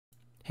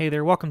Hey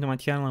there, welcome to my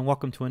channel and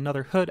welcome to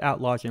another Hood,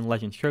 Outlaws, and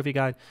Legends trophy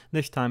guide.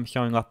 This time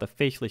showing off the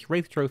Faceless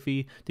Wraith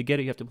trophy. To get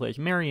it you have to play as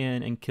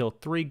Marianne and kill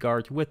 3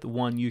 guards with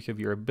 1 use of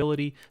your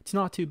ability. It's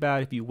not too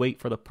bad if you wait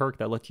for the perk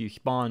that lets you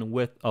spawn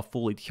with a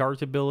fully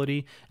charged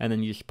ability and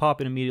then you just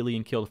pop it immediately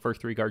and kill the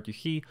first 3 guards you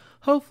see.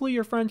 Hopefully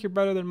your friends are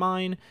better than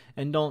mine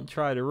and don't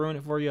try to ruin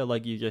it for you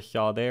like you just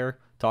saw there.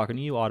 Talking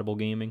to you, Audible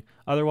Gaming.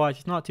 Otherwise,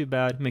 it's not too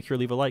bad. Make sure to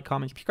leave a like,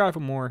 comment, subscribe for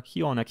more.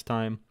 See you all next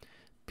time.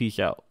 Peace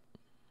out.